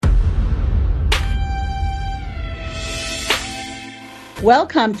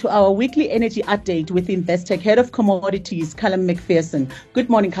Welcome to our weekly energy update with Investec Head of Commodities, Callum McPherson. Good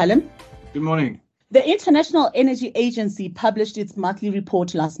morning, Callum. Good morning. The International Energy Agency published its monthly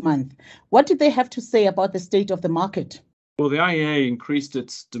report last month. What did they have to say about the state of the market? Well, the IEA increased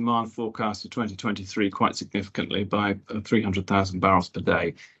its demand forecast for 2023 quite significantly by 300,000 barrels per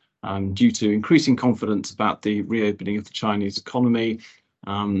day due to increasing confidence about the reopening of the Chinese economy.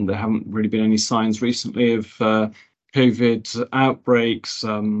 There haven't really been any signs recently of COVID outbreaks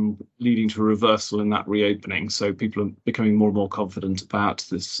leading to a reversal in that reopening. So people are becoming more and more confident about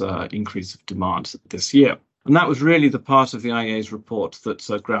this increase of demand this year. And that was really the part of the IEA's report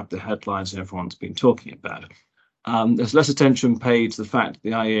that grabbed the headlines and everyone's been talking about. There's less attention paid to the fact that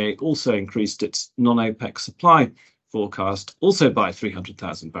the IEA also increased its non-OPEC supply forecast also by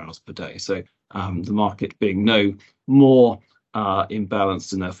 300,000 barrels per day. So the market being no more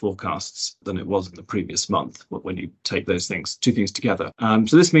imbalanced in their forecasts than it was in the previous month when you take those two things together.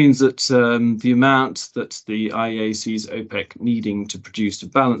 So this means that the amount that the IEA sees OPEC needing to produce to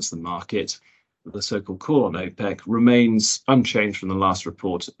balance the market, the so-called call on OPEC, remains unchanged from the last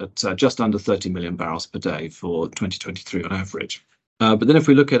report at just under 30 million barrels per day for 2023 on average. But then if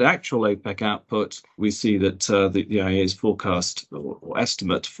we look at actual OPEC output, we see that the IEA's forecast or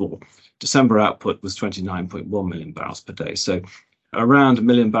estimate for December output was 29.1 million barrels per day. So around a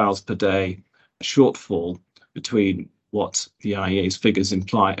million barrels per day shortfall between what the IEA's figures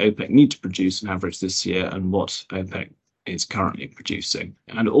imply OPEC need to produce on average this year and what OPEC is currently producing.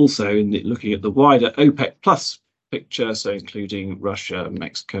 And also looking at the wider OPEC plus picture, so including Russia,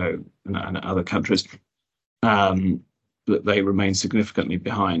 Mexico and other countries, that they remain significantly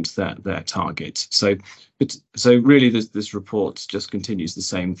behind their targets. So really this report just continues the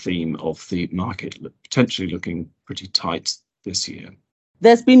same theme of the market potentially looking pretty tight this year.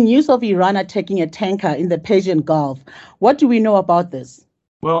 There's been news of Iran attacking a tanker in the Persian Gulf. What do we know about this?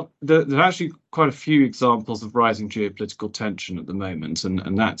 Well, there are actually quite a few examples of rising geopolitical tension at the moment,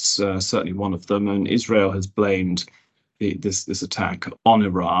 and that's certainly one of them. And Israel has blamed this attack on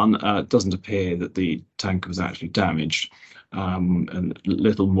Iran. It doesn't appear that the tanker was actually damaged, and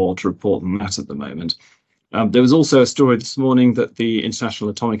little more to report than that at the moment. There was also a story this morning that the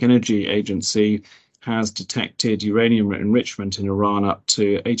International Atomic Energy Agency has detected uranium enrichment in Iran up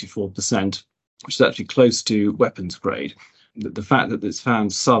to 84%, which is actually close to weapons grade. The fact that it's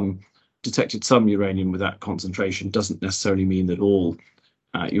detected some uranium with that concentration doesn't necessarily mean that all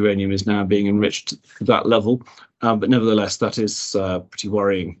uranium is now being enriched to that level. But nevertheless, that is a pretty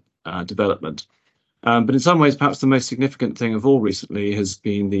worrying development. But in some ways, perhaps the most significant thing of all recently has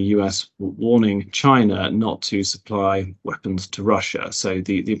been the US warning China not to supply weapons to Russia. So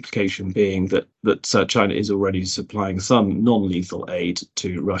the implication being that China is already supplying some non-lethal aid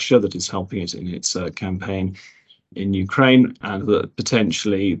to Russia that is helping it in its campaign in Ukraine, and that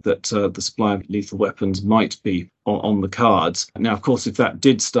potentially the supply of lethal weapons might be on the cards. Now, of course, if that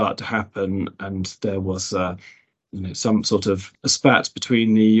did start to happen and there was some sort of a spat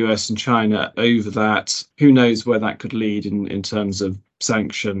between the US and China over that, who knows where that could lead in terms of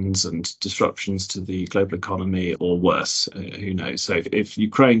sanctions and disruptions to the global economy, or worse, who knows. So if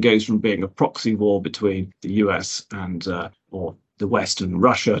Ukraine goes from being a proxy war between the US and or the West and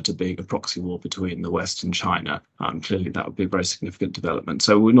Russia to being a proxy war between the West and China, clearly that would be a very significant development.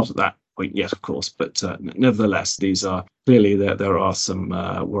 So we're not at that point yet, of course, but nevertheless, these are clearly there are some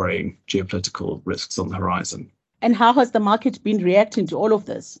worrying geopolitical risks on the horizon. And how has the market been reacting to all of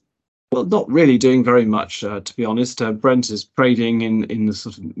this? Well, not really doing very much, to be honest. Brent is trading in the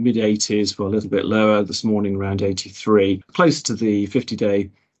sort of mid-80s, or a little bit lower this morning, around 83, close to the 50-day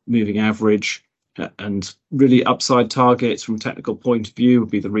moving average. And really upside targets from a technical point of view would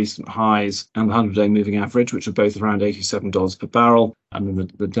be the recent highs and the 100-day moving average, which are both around $87 per barrel. And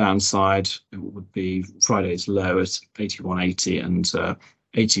then the downside would be Friday's low at 81.80 and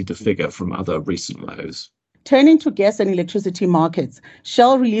 80 the figure from other recent lows. Turning to gas and electricity markets,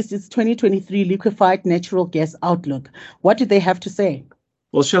 Shell released its 2023 liquefied natural gas outlook. What do they have to say?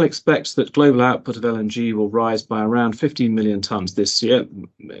 Well, Shell expects that global output of LNG will rise by around 15 million tonnes this year,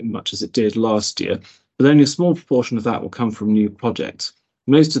 much as it did last year, but only a small proportion of that will come from new projects.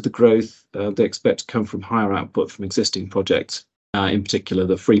 Most of the growth they expect to come from higher output from existing projects, in particular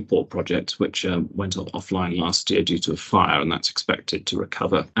the Freeport project, which went offline last year due to a fire, and that's expected to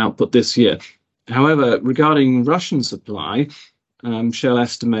recover output this year. However, regarding Russian supply, Shell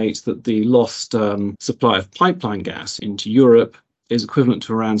estimates that the lost supply of pipeline gas into Europe is equivalent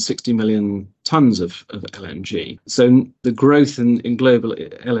to around 60 million tonnes of LNG. So the growth in global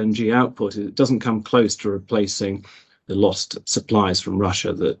LNG output, it doesn't come close to replacing lost supplies from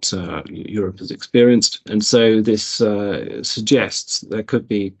Russia that Europe has experienced. And so this suggests there could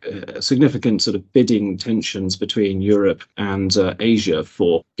be significant sort of bidding tensions between Europe and Asia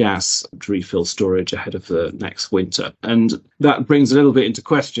for gas to refill storage ahead of the next winter. And that brings a little bit into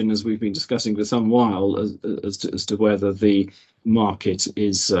question, as we've been discussing for some while, as to whether the market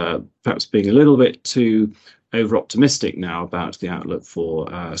is perhaps being a little bit too over-optimistic now about the outlook for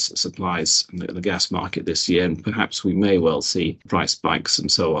supplies in the gas market this year, and perhaps we may well see price spikes and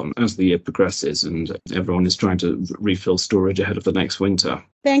so on as the year progresses and everyone is trying to refill storage ahead of the next winter.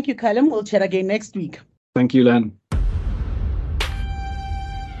 Thank you, Callum. We'll chat again next week. Thank you, Len.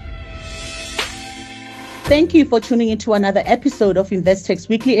 Thank you for tuning into another episode of Investec's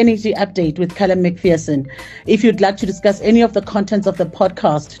Weekly Energy Update with Callum McPherson. If you'd like to discuss any of the contents of the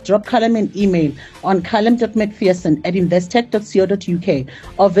podcast, drop Callum an email on callum.mcpherson@investec.co.uk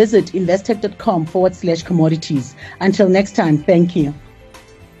or visit investec.com/commodities. Until next time, thank you.